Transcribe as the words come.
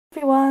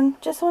everyone,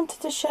 just wanted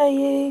to show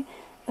you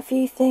a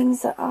few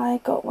things that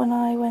I got when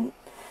I went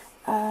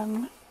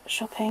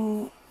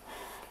shopping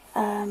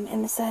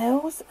in the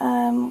sales.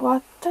 Well,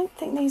 I don't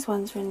think these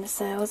ones were in the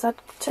sales. I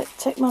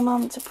took my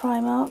mum to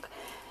Primark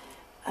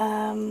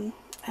and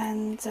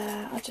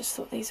I just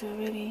thought these were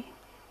really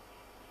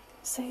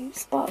so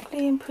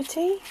sparkly and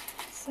pretty.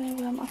 So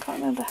I can't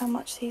remember how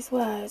much these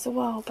were, it was a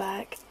while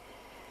back.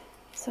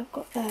 So I've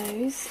got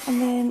those,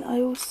 and then I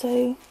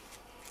also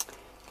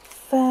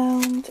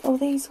found, oh,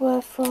 these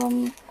were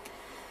from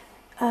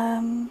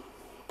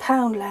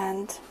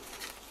Poundland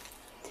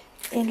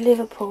in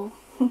Liverpool.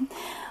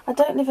 I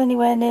don't live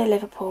anywhere near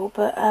Liverpool,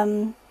 but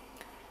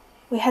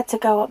we had to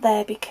go up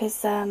there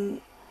because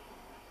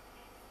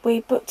we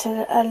booked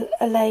a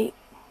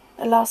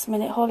last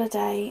minute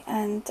holiday,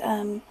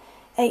 and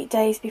 8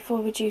 days before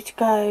we were due to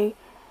go,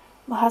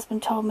 my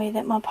husband told me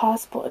that my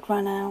passport had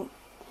run out.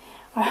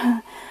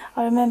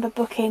 I remember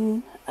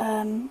booking,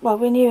 well,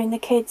 renewing the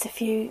kids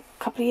a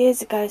couple of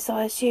years ago, so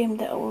I assumed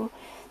that all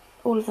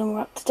of them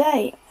were up to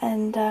date.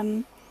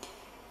 And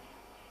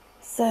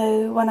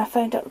so when I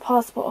phoned up the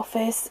passport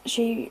office,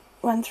 she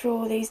ran through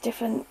all these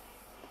different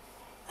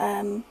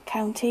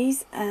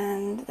counties,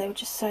 and they were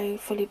just so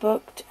fully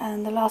booked.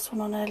 And the last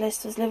one on her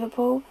list was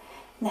Liverpool,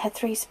 and they had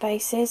 3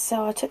 spaces,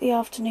 so I took the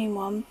afternoon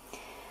one,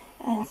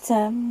 and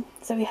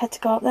so we had to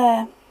go up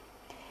there.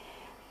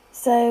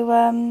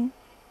 So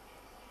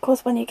of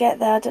course, when you get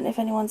there, I don't know if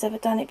anyone's ever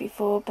done it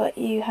before, but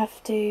you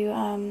have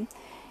to,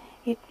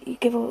 you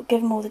give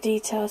them all the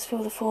details,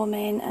 fill the form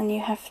in, and you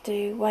have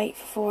to wait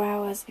for 4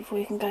 hours before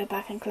you can go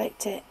back and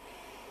collect it.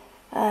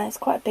 It's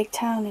quite a big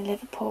town in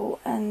Liverpool,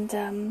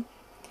 and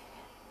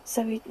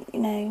so we,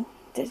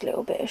 did a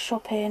little bit of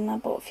shopping. I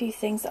bought a few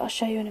things that I'll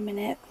show you in a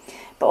minute.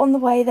 But on the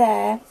way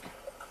there,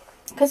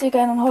 because we were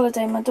going on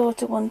holiday, my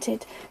daughter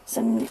wanted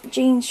some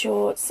jean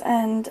shorts,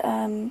 and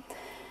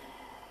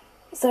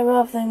so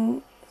rather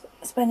than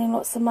spending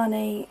lots of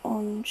money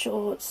on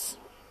shorts,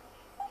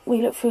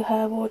 we looked through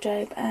her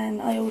wardrobe and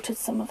I altered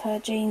some of her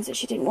jeans that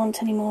she didn't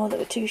want anymore, that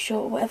were too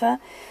short or whatever.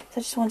 So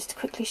I just wanted to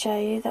quickly show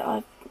you that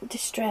I've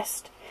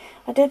distressed.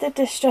 I did the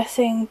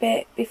distressing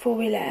bit before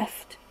we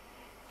left,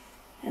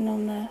 and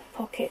on the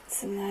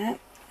pockets and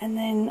that, and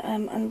then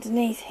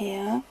underneath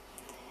here,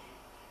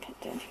 I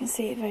don't know if you can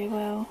see it very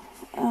well,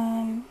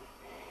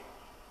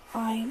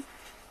 I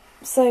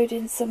sewed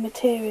in some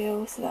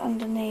material so that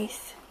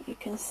underneath you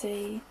can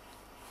see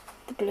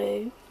the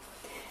blue.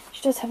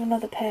 She does have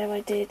another pair I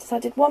did. So I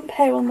did one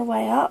pair on the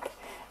way up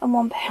and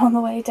one pair on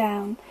the way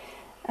down.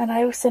 And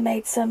I also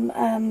made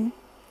some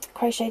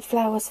crocheted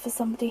flowers for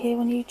somebody here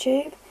on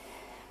YouTube.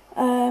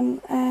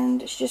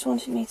 And she just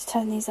wanted me to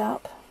turn these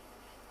up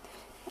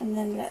and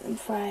then let them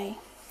fray.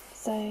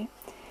 So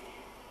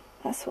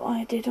that's what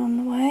I did on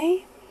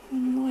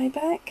the way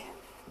back.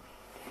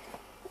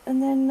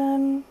 And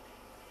then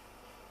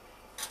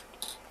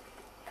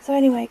so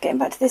anyway, getting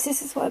back to this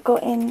is what I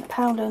got in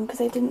Poundland, because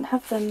they didn't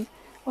have them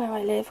where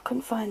I live,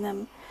 couldn't find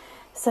them.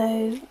 So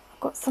I've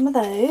got some of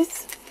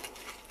those.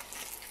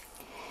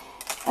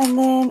 And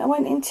then I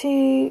went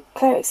into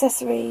Claire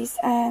Accessories,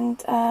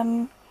 and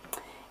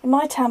in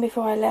my town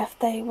before I left,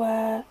 they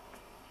were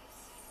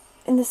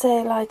in the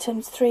sale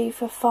items 3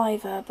 for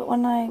 £5, but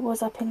when I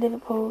was up in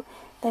Liverpool,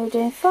 they were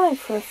doing 5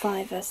 for a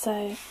 £5. So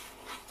I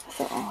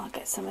thought, oh, I'll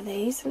get some of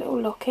these. A little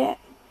locket,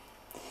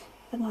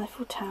 the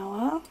Eiffel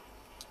Tower.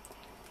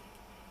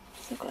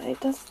 I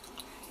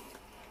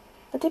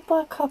did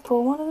buy a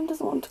couple. One of them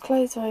doesn't want to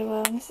close very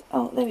well.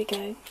 Oh, there we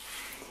go.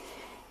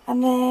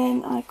 And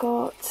then I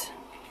got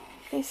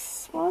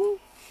this one.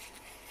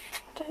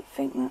 I don't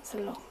think that's a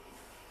lock.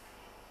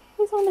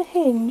 It's on a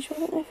hinge. I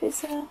don't know if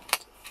it's a...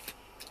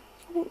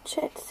 I didn't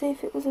check to see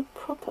if it was a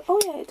proper... Oh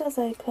yeah, it does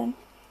open.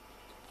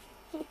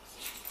 Oops.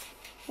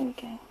 There we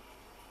go.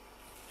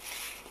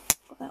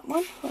 Got that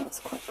one. Well, that's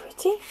quite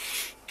pretty.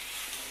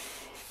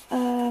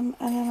 And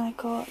then I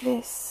got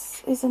this.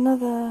 Is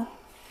another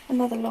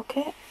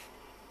locket. I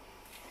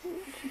don't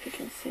know if you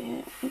can see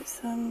it. It's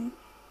a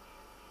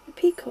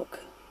peacock.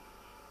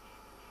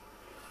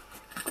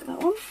 Got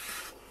that one.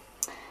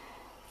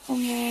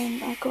 And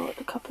then I got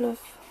a couple of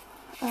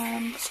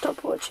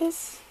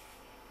stopwatches.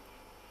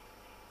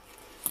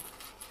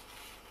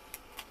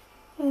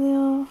 There they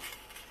are.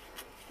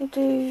 They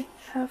do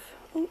have...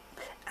 Oh,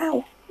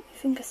 ow! My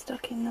finger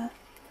stuck in the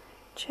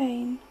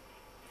chain.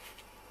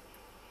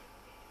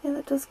 Yeah,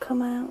 that does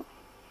come out.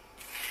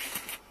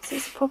 So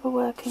it's a proper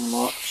working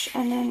watch,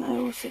 and then I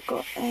also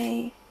got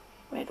a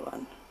red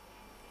one.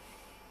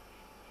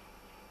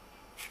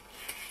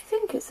 I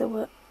think it's a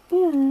work.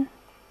 Yeah.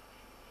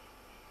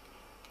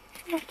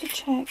 I'll have to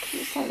check.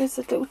 Looks like there's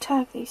a little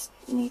tag that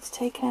you need to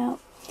take out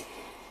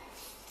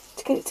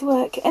to get it to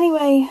work.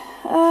 Anyway,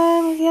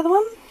 the other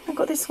one, I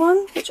got this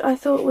one, which I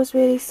thought was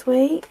really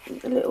sweet.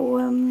 The little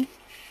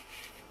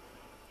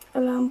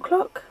alarm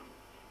clock.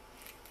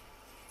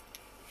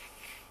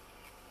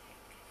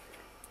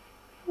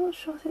 I'm not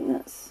sure, I think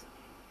that's...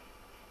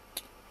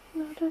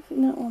 No, I don't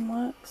think that one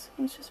works.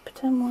 Let's just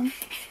pretend one.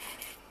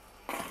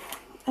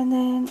 And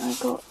then I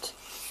got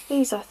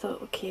These I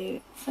thought were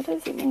cute. I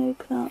don't think they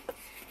open up.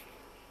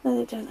 No,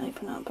 they don't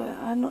open up, but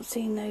I've not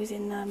seen those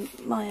in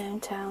my own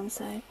town,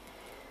 so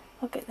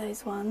I'll get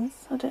those ones.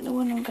 I don't know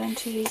when I'm going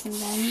to use them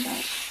then.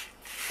 But...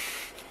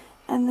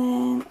 And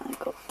then I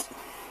got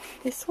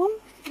this one,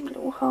 a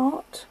little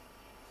heart,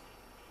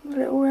 a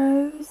little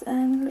rose,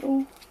 and a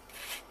little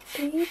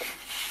bead.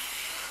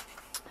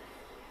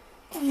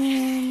 And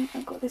then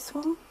I got this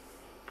one.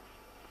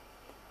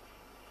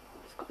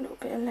 It's got a little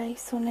bit of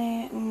lace on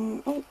it,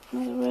 and oh,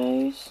 another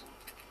rose.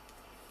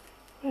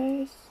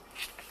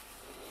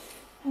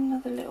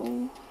 Another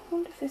little. I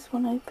wonder if this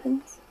one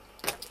opens.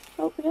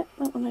 Oh yeah,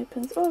 that one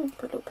opens. Oh,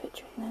 put a little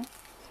picture in there.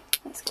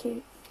 That's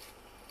cute.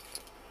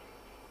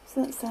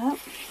 So that's that.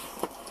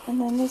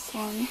 And then this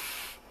one,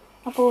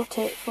 I bought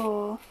it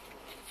for.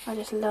 I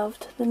just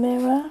loved the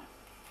mirror.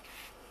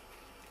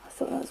 I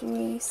thought that was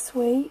really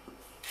sweet.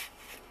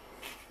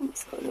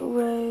 It's got a little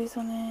rose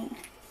on it.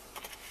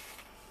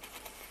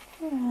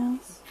 What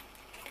else?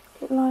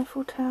 Little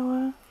Eiffel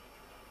Tower.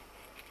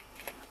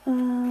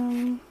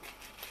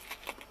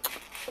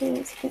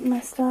 It's a bit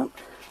messed up.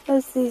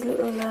 There's these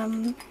little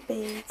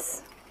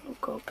beads, little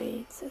gold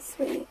beads. They're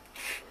sweet.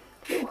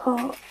 Little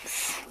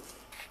hearts.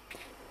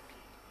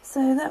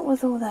 So that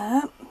was all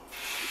that.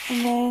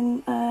 And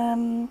then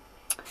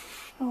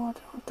oh,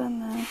 I've done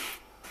that.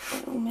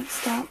 Got it all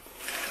mixed up.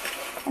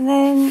 And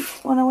then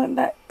when I went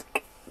back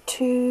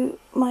to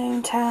my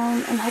own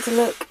town and had a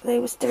look, they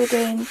were still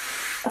doing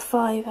a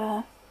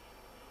 £5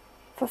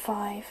 for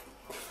 5.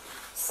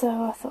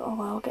 So I thought, oh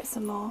well, I'll get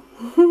some more.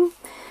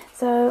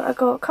 So I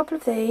got a couple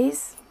of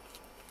these,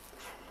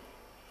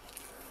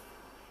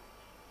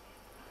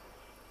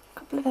 a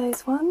couple of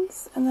those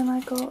ones, and then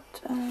I got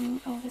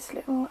oh, this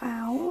little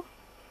owl.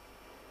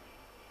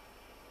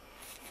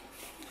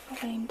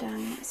 If I aim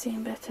down, you might see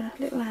him better.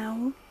 Little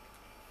owl.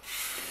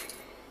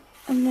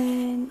 And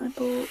then I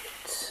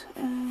bought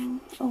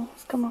oh,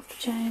 it's come off the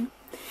chain.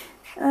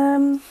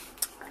 A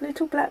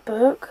little black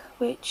book,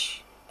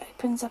 which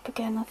opens up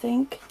again, I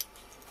think.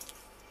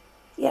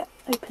 Yeah,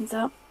 opens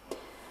up.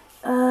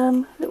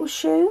 Little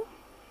shoe.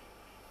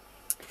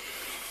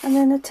 And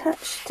then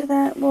attached to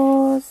that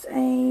was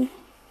a,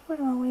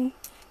 where are we?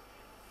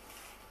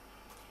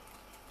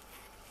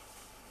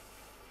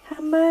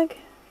 Handbag,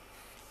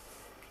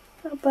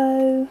 a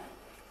bow,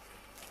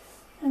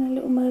 and a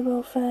little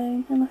mobile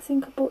phone. And I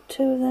think I bought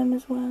 2 of them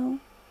as well.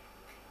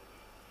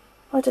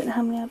 I don't know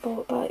how many I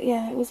bought, but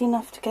yeah, it was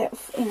enough to get,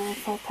 you know,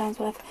 £5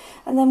 worth.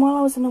 And then while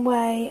I was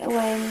away and we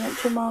went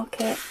to a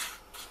market,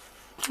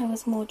 there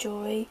was more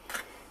jewellery,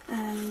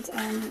 and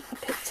I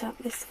picked up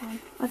this one.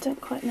 I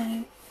don't quite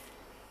know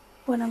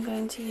when I'm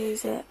going to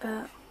use it,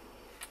 but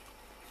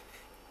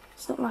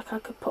it's not like I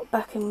could pop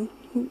back and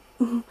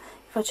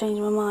if I change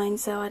my mind,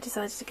 so I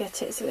decided to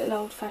get it. It's a little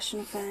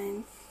old-fashioned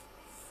phone.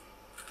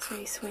 It's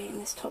really sweet,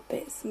 and this top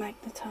bit's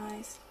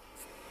magnetised.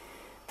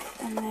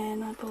 And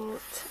then I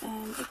bought,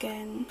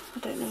 again, I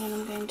don't know when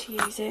I'm going to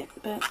use it,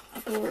 but I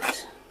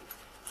bought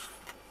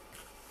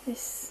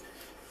this.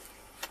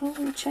 Oh,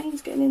 the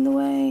chain's getting in the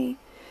way.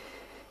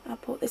 I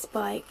bought this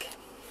bike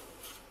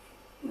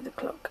with a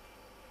clock.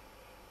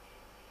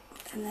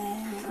 And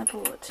then I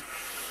bought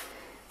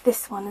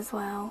this one as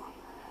well.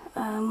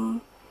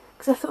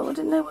 Because I thought, I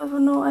didn't know whether or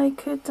not I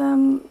could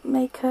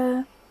make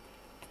a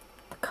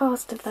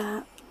cast of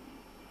that.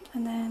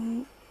 And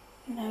then,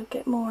 you know,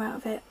 get more out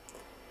of it.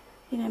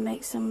 You know,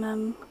 make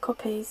some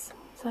copies.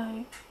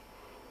 So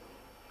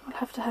I'll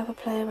have to have a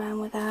play around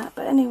with that.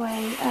 But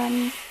anyway,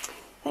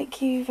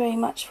 thank you very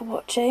much for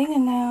watching,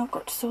 and now I've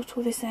got to sort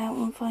all this out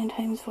and find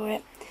homes for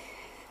it.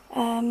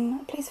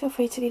 Please feel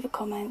free to leave a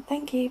comment.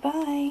 Thank you,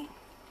 bye.